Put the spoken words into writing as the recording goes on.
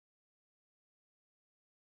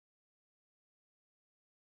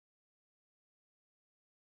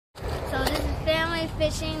family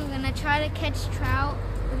fishing. We're gonna try to catch trout.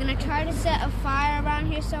 We're gonna try to set a fire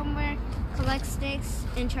around here somewhere, collect sticks,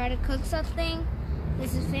 and try to cook something.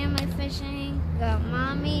 This is family fishing. We got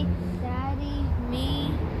mommy, daddy,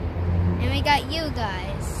 me, and we got you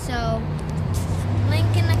guys. So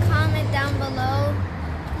link in the comment down below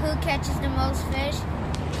who catches the most fish.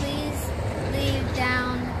 Please leave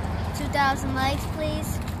down 2,000 likes,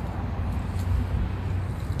 please.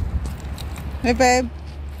 Hey babe,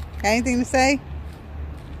 got anything to say?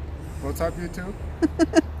 What's up, YouTube?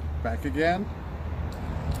 Back again.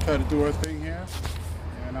 Try to do our thing here.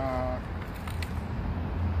 And I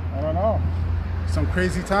don't know. Some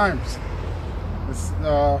crazy times. It's,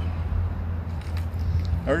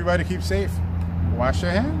 everybody keep safe. Wash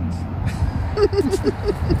your hands.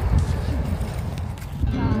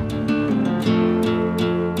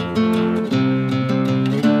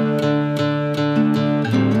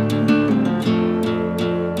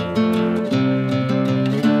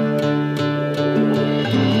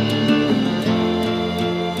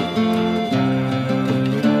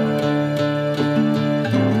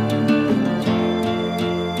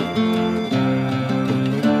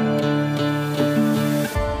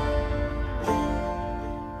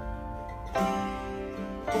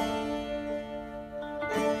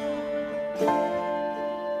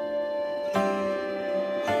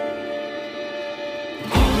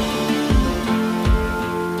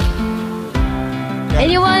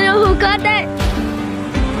 And you wanna know who caught that?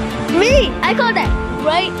 Me! I caught that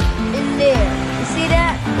right in there. You see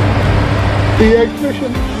that? The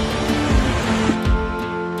exhibition.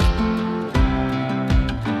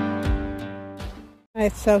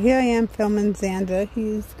 Alright, so here I am filming Xander.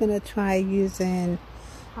 He's gonna try using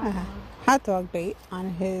hot dog bait on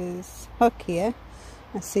his hook here.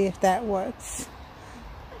 Let's see if that works.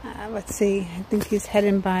 Let's see. I think he's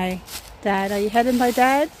heading by Dad. Are you heading by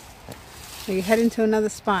Dad? Are you heading to another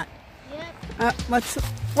spot? Yep.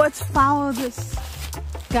 Let's follow this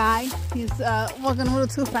guy. He's walking a little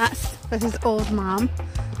too fast for his old mom.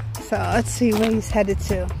 So let's see where he's headed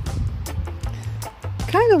to.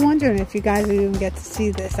 Kind of wondering if you guys will even get to see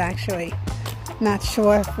this actually. Not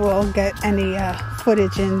sure if we'll get any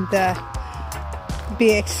footage in the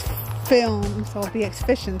BX films or BX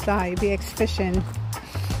fishing, BX fishing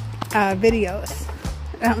videos.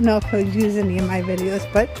 I don't know if he'll use any of my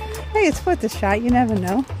videos, but hey, it's worth a shot. You never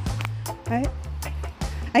know, right?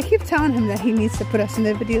 I keep telling him that he needs to put us in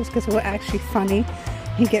the videos because we're actually funny.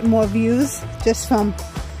 He get more views just from,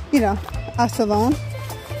 you know, us alone.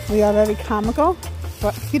 We are very comical,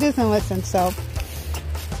 but he doesn't listen. So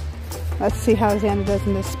let's see how Xander does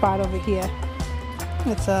in this spot over here.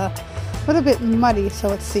 It's a little bit muddy,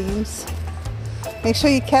 so it seems. Make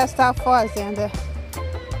sure you cast out far, Xander.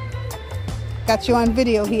 Got you on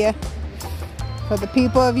video here for the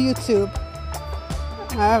people of YouTube.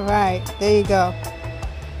 All right, there you go.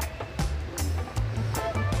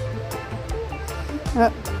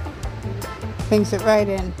 Oh, brings it right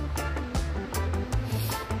in.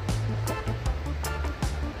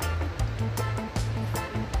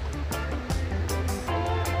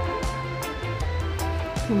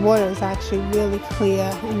 The water is actually really clear,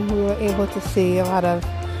 and we were able to see a lot of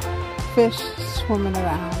fish swimming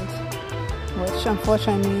around, which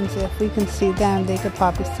unfortunately means if we can see them, they could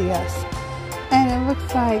probably see us. And it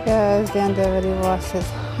looks like Xander already lost his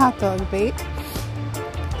hot dog bait.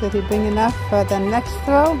 Did he bring enough for the next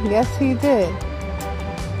throw? Yes, he did.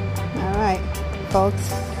 Alright,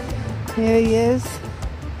 folks. Here he is,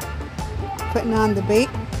 putting on the bait.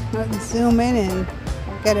 Let's zoom in and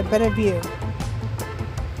get a better view.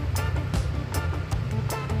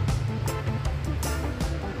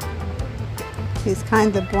 He's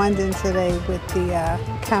kind of blending today with the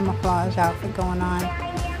camouflage outfit going on.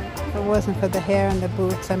 If it wasn't for the hair and the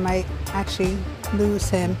boots, I might actually lose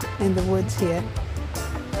him in the woods here.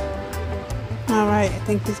 Alright, I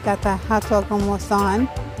think he's got that hot dog almost on.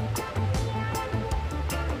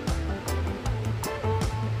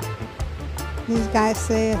 These guys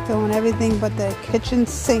say they're throwing everything but the kitchen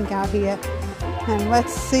sink out here. And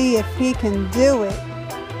let's see if he can do it.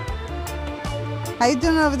 How you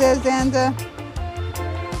doing over there, Xander?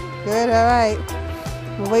 Good, alright.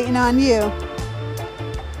 We're waiting on you.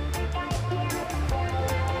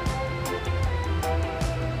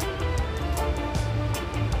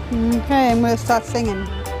 Okay, I'm going to start singing.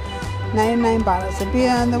 99 bottles of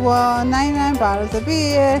beer on the wall, 99 bottles of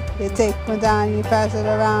beer. You take one down, you pass it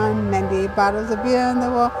around. 98 bottles of beer on the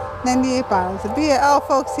wall, 98 bottles of beer. Oh,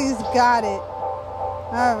 folks, he's got it.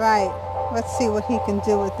 All right, let's see what he can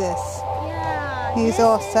do with this. Yeah, He's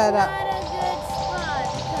all set up. Not a good spot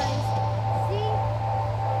because, see,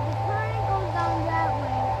 the current goes down that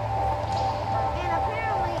way, and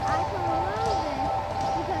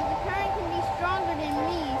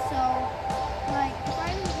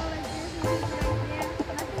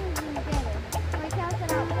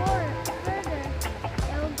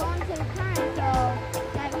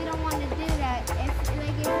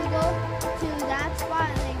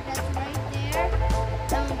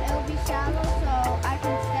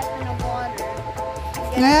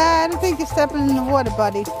Nah, I don't think you're stepping in the water,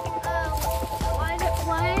 buddy.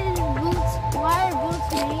 Why are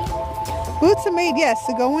boots made? Boots are made, yes,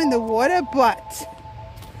 to go in the water, but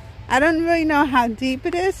I don't really know how deep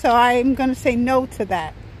it is, so I'm going to say no to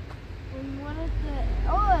that. And what is the...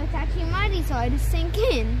 Oh, it's actually muddy, so I just sink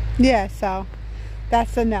in. Yeah, so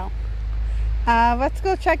that's a no. Let's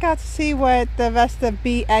go check out to see what the rest of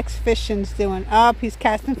BX Fishing's doing. Oh, he's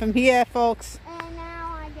casting from here, folks.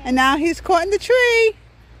 And now he's caught in the tree.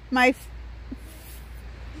 My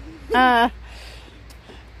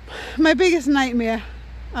biggest nightmare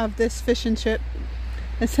of this fishing trip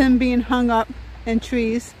is him being hung up in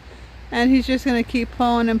trees. And he's just going to keep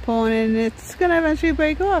pulling and pulling, and it's going to eventually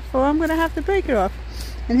break off, or I'm going to have to break it off.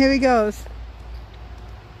 And here he goes.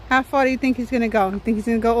 How far do you think he's going to go? You think he's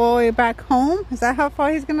going to go all the way back home? Is that how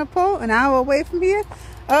far he's going to pull? An hour away from here?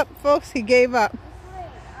 Oh, folks, he gave up. Wait,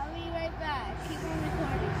 I'll be right back. Keep on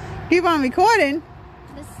recording. Keep on recording?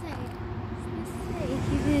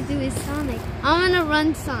 He's going to do his Sonic. I'm going to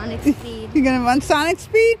run Sonic speed. You're going to run Sonic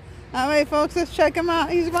speed? All right, folks, let's check him out.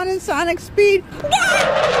 He's running Sonic speed. I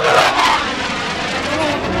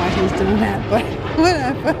don't know why he's doing that, but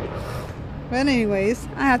whatever. But anyways,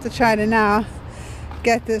 I have to try to now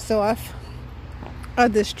get this off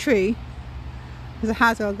of this tree. There's a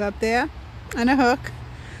hot dog up there and a hook.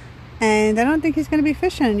 And I don't think he's going to be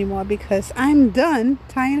fishing anymore because I'm done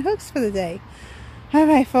tying hooks for the day. All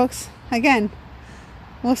right, folks. Again,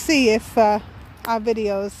 we'll see if our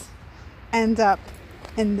videos end up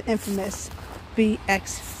in the infamous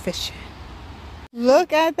BX Fishing.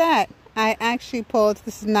 Look at that. I actually pulled,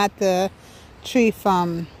 this is not the tree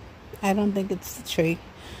from, I don't think it's the tree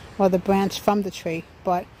or the branch from the tree,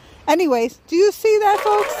 but anyways, do you see that,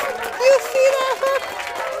 folks? Do you see that hook?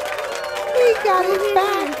 We got it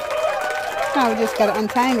back. Now we just got to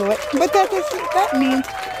untangle it, but that means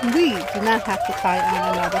we do not have to tie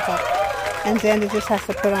on another hook. And Xander just has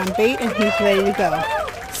to put on bait and he's ready to go.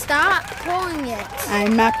 Stop pulling it.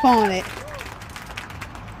 I'm not pulling it.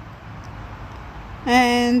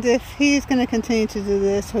 And if he's going to continue to do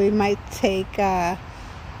this, we might take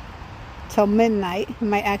till midnight. We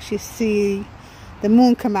might actually see the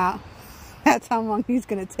moon come out. That's how long he's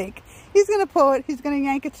going to take. He's going to pull it. He's going to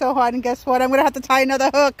yank it so hard. And guess what? I'm going to have to tie another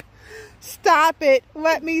hook. Stop it.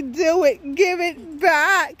 Let me do it. Give it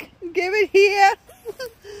back. Give it here.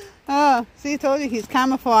 Oh, see, I told you he's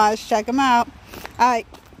camouflaged. Check him out. All right.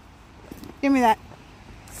 Give me that.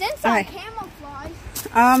 Since I'm camouflaged.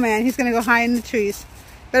 Oh man, he's gonna go hide in the trees.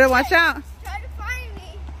 Better watch out. Try to find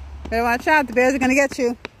me. Better watch out. The bears are gonna get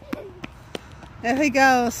you. There he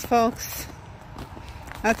goes, folks.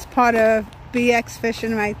 That's part of BX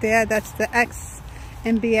Fishing right there. That's the X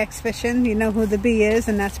in BX Fishing. You know who the B is,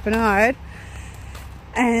 and that's Bernard.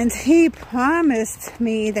 And he promised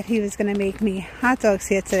me that he was gonna make me hot dogs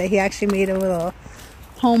here today. He actually made a little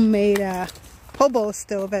homemade HOBO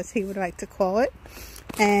stove, as he would like to call it.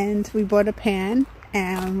 And we bought a pan,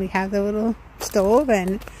 and we have the little stove,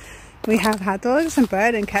 and we have hot dogs and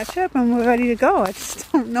bread and ketchup, and we're ready to go. I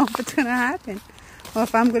just don't know if it's going to happen or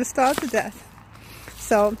if I'm going to starve to death.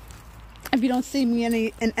 So if you don't see me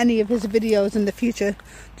in any of his videos in the future,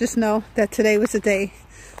 just know that today was the day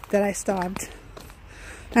that I starved.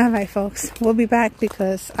 Alright, folks, we'll be back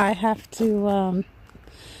because I have to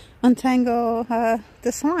untangle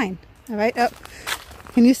this line. Alright, up.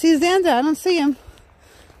 Can you see Xander? I don't see him.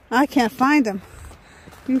 I can't find him.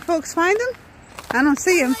 You folks find him? I don't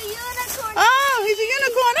see him. Oh, he's a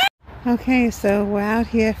unicorn. Okay, so we're out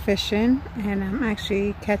here fishing, and I'm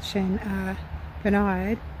actually catching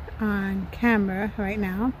Bernard on camera right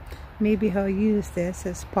now. Maybe he'll use this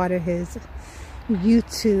as part of his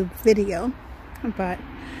YouTube video. But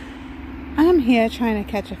I'm here trying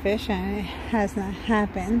to catch a fish, and it has not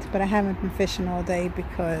happened. But I haven't been fishing all day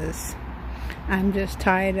because I'm just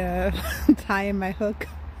tired of tying my hook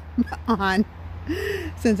on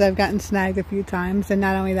since I've gotten snagged a few times. And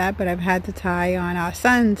not only that, but I've had to tie on our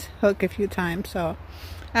son's hook a few times. So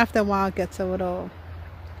after a while it gets a little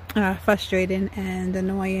frustrating and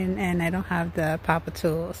annoying, and I don't have the proper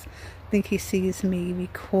tools. I think he sees me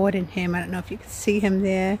recording him. I don't know if you can see him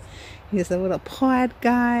there. He's a little pod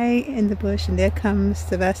guy in the bush, and there comes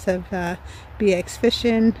the rest of BX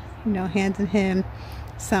Fishing, you know, handing him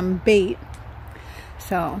some bait.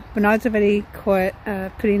 So Bernard's already caught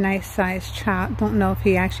a pretty nice sized trout. Don't know if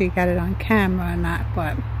he actually got it on camera or not,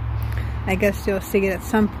 but I guess you'll see it at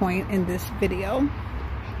some point in this video.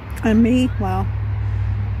 And me, well,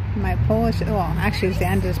 my pole is, well, actually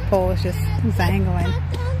Xander's pole is just dangling.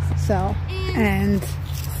 So, and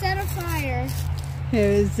set a fire. Here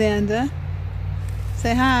is Xander.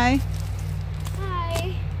 Say hi.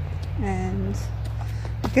 Hi. And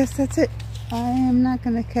guess that's it. I am not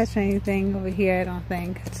going to catch anything over here, I don't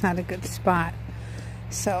think. It's not a good spot.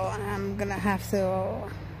 So I'm going to have to,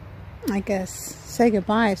 I guess, say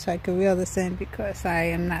goodbye so I can reel this in, because I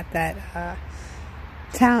am not that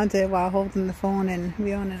talented while holding the phone and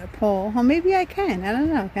reeling in a pole. Or maybe I can. I don't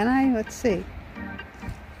know. Can I? Let's see.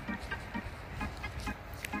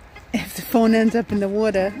 If the phone ends up in the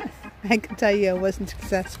water, I can tell you I wasn't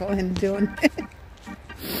successful in doing it.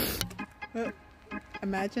 Well,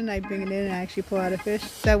 imagine I bring it in and actually pull out a fish.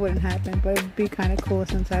 That wouldn't happen, but it would be kind of cool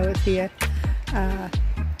since I was here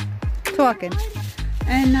talking.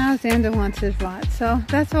 And now Xander wants his rod. So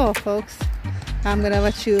that's all, folks. I'm going to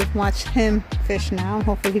let you watch him fish now.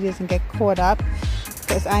 Hopefully he doesn't get caught up,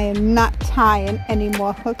 because I am not tying any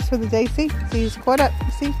more hooks for the day. See, he's caught up.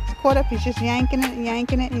 See, he's caught up. He's just yanking it and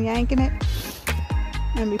yanking it and yanking it.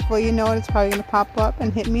 And before you know it, it's probably going to pop up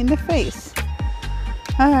and hit me in the face.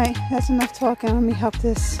 Alright, that's enough talking. Let me help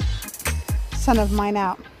this son of mine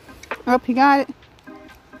out. Oh, he got it.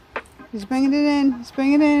 He's bringing it in. He's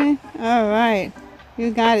bringing it in. Alright.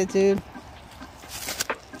 You got it, dude.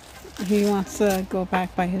 He wants to go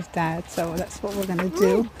back by his dad, so that's what we're going to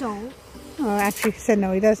do. I don't. Oh, actually, he said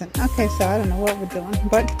no, he doesn't. Okay, so I don't know what we're doing,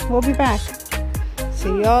 but we'll be back. See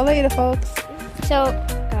y'all later, folks. So,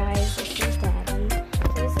 guys, this is Daddy.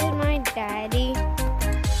 This is my daddy.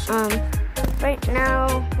 Right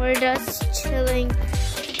now, we're just chilling.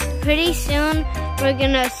 Pretty soon, we're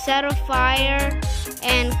going to set a fire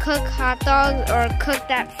and cook hot dogs, or cook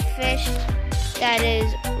that fish that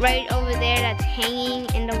is right over there that's hanging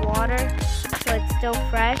in the water, so it's still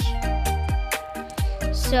fresh.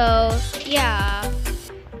 So yeah,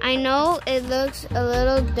 I know it looks a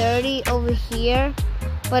little dirty over here,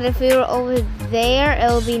 but if we were over there,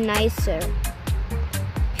 it would be nicer,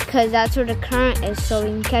 because that's where the current is, so we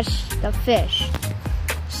can catch the fish.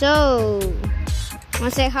 So, wanna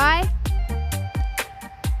say hi?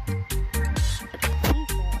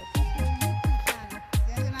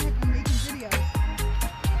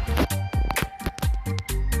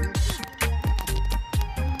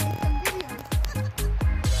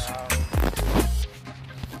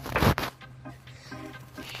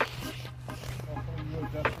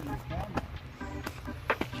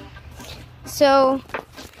 So,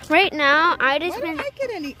 right now, I just Why don't I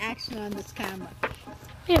get any action on this camera?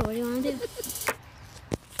 Here, what do you want to do?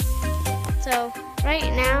 So,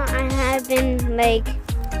 right now, I have been, like,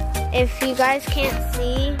 if you guys can't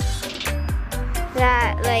see,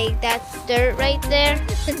 that, like, that's dirt right there.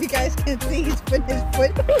 If you guys can't see, he's putting his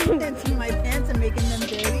foot into my pants and making them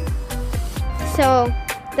dirty. So,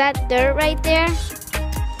 that dirt right there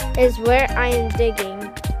is where I am digging.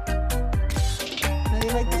 How do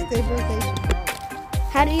you like the stabilization?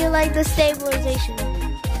 How do you like the stabilization?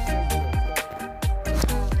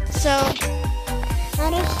 So,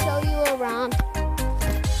 I'll just show you around.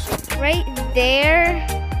 Right there,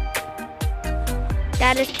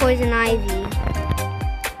 that is poison ivy.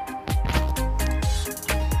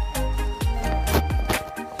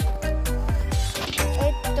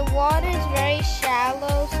 The water is very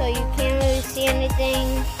shallow, so you can't really see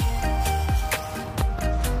anything.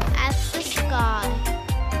 That's the sky.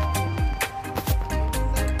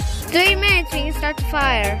 3 minutes, we can start the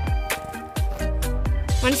fire.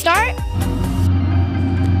 Want to start?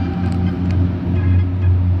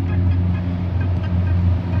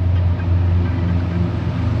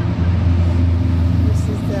 This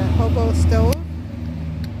is the HOBO stove.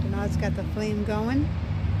 And now it's got the flame going.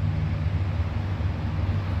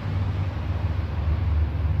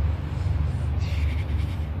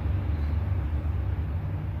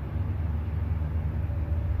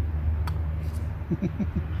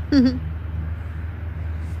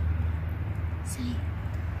 See.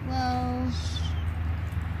 Well,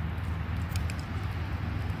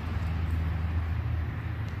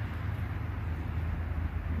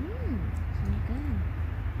 pretty good.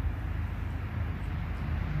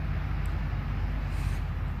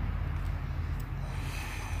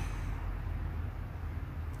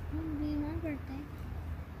 It'll be my birthday.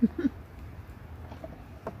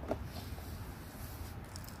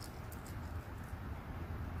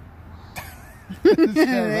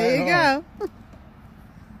 There you go.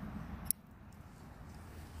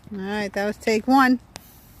 Alright, that was take 1.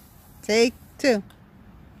 Take 2.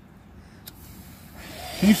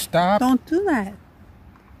 Can you stop? Don't do that.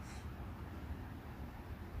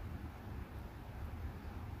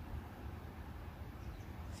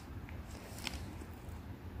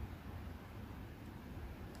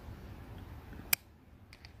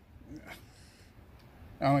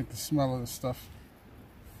 I don't like the smell of this stuff.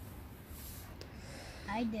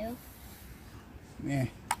 I do. Yeah.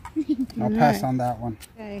 I'll pass on that one.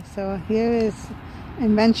 Okay, so here is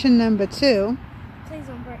invention number 2. Please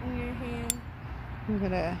don't burn your hand. I'm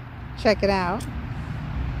gonna check it out.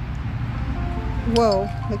 Whoa,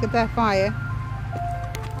 look at that fire.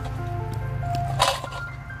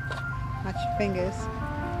 Watch your fingers.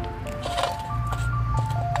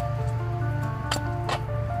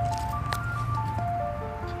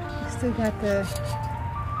 Still got the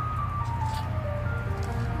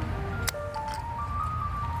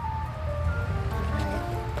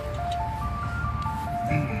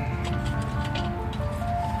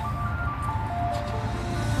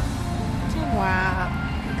wow,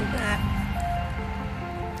 look at that.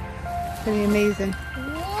 Pretty amazing.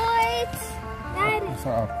 What? That is... It's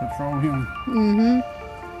petroleum. Mm-hmm.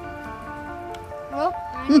 Well,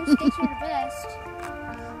 iron sticks are the best.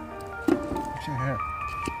 What's your hair?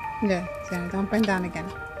 Yeah, so don't burn down again.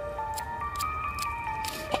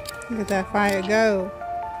 Look at that fire go.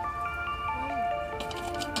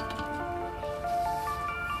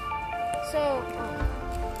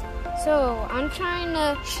 So I'm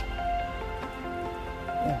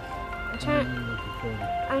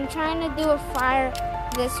trying to do a fire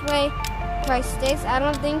this way by sticks. I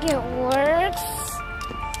don't think it works,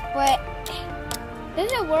 but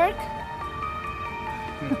does it work?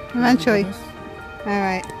 Eventually. All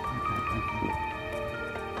right.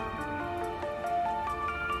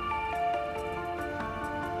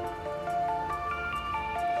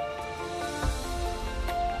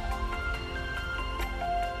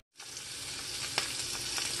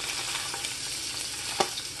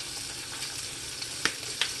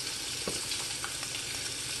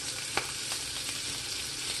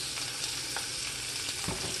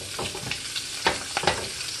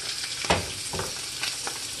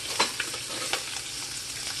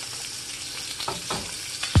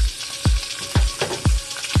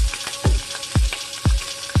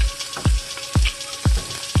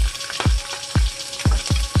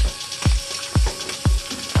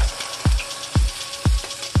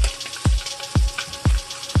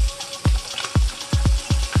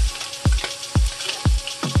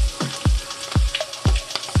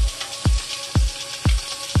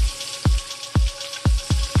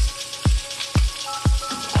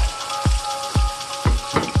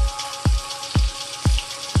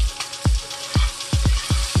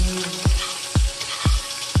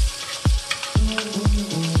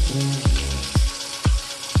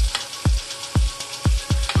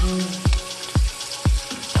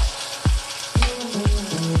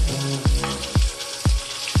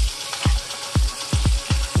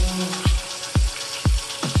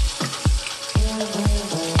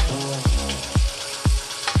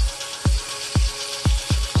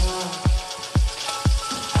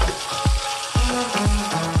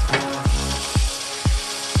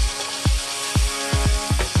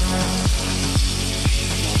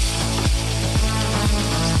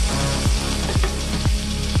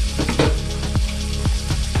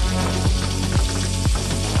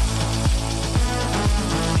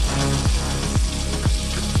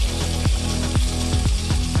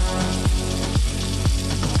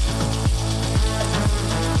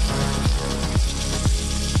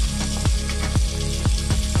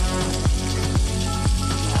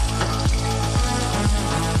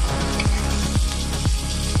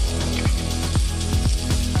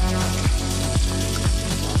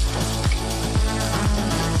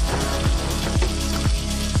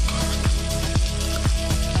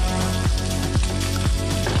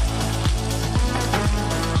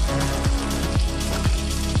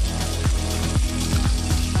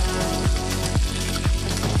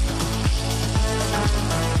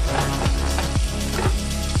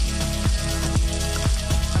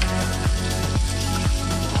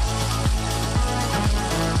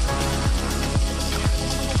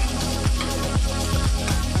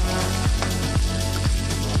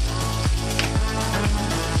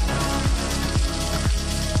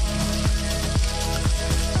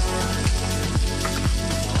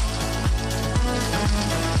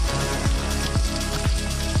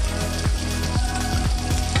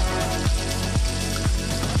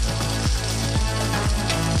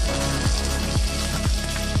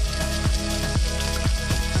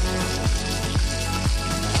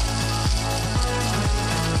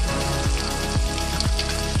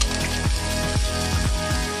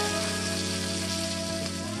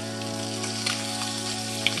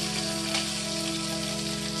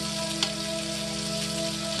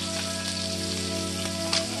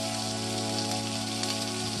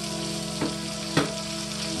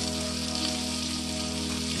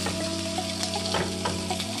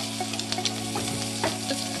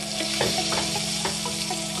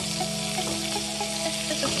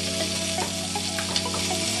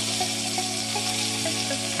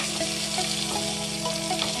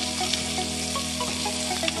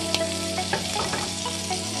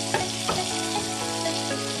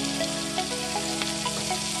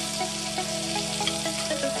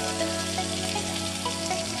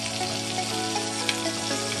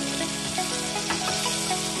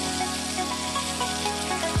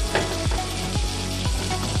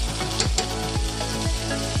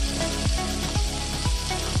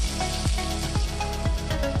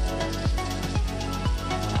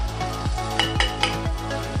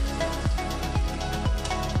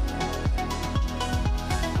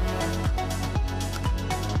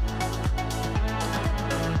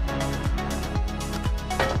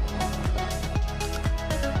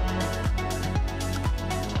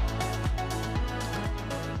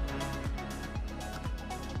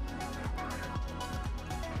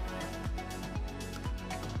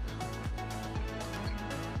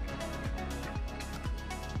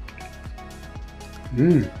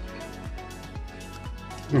 Mmm.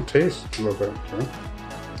 It tastes a little bit, huh?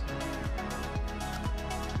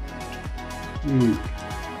 Mmm.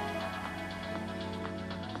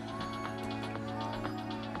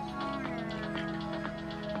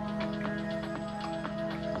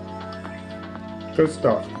 Good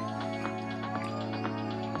stuff.